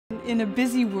In a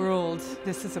busy world,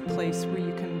 this is a place where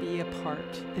you can be a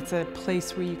part. It's a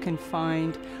place where you can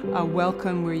find a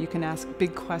welcome, where you can ask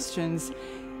big questions,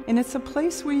 and it's a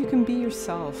place where you can be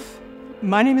yourself.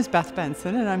 My name is Beth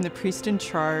Benson, and I'm the priest in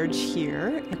charge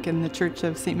here in the Church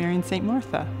of St. Mary and St.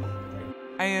 Martha.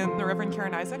 I am the Reverend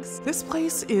Karen Isaacs. This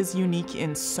place is unique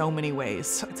in so many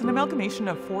ways. It's an amalgamation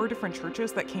of 4 different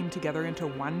churches that came together into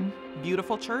one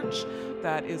beautiful church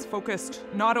that is focused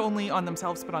not only on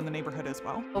themselves but on the neighborhood as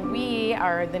well. We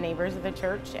are the neighbors of the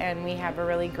church and we have a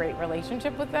really great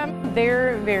relationship with them.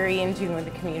 They're very in tune with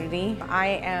the community. I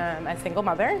am a single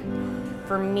mother.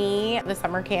 For me, the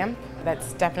summer camp,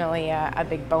 that's definitely a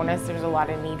big bonus. There's a lot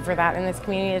of need for that in this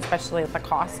community, especially the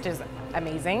cost is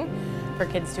amazing for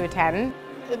kids to attend.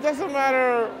 It doesn't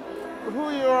matter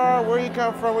who you are, where you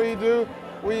come from, what you do,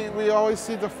 we always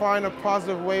seem to find a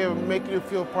positive way of making you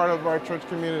feel part of our church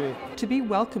community. To be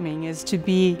welcoming is to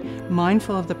be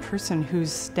mindful of the person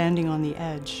who's standing on the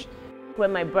edge.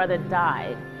 When my brother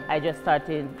died, I just started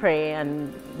to pray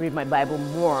and read my Bible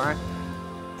more.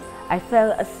 I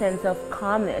felt a sense of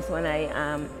calmness when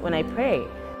I prayed.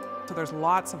 So there's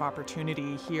lots of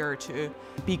opportunity here to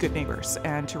be good neighbors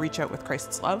and to reach out with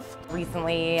Christ's love.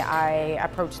 Recently, I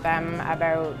approached them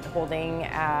about holding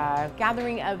a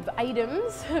gathering of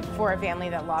items for a family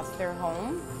that lost their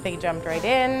home. They jumped right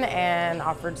in and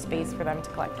offered space for them to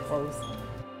collect clothes.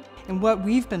 And what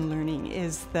we've been learning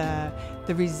is the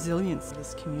resilience of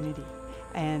this community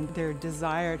and their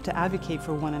desire to advocate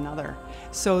for one another,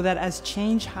 so that as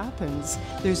change happens,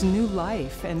 there's new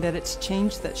life, and that it's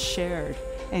change that's shared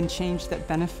and change that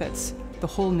benefits the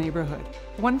whole neighborhood.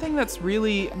 One thing that's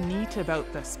really neat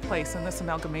about this place and this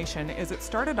amalgamation is it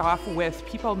started off with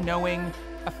people knowing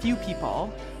a few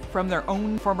people from their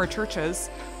own former churches,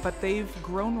 but they've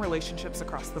grown relationships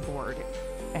across the board.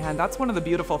 And that's one of the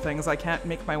beautiful things. I can't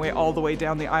make my way all the way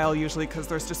down the aisle usually because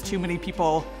there's just too many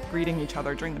people greeting each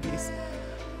other during the piece.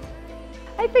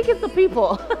 I think it's the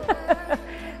people.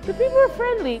 The people are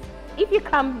friendly. If you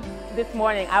come this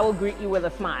morning, I will greet you with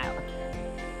a smile.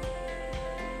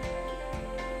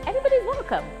 Everybody's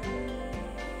welcome,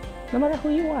 no matter who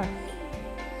you are.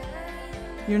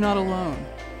 You're not alone.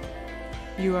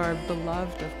 You are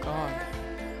beloved of God.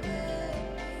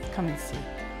 Come and see.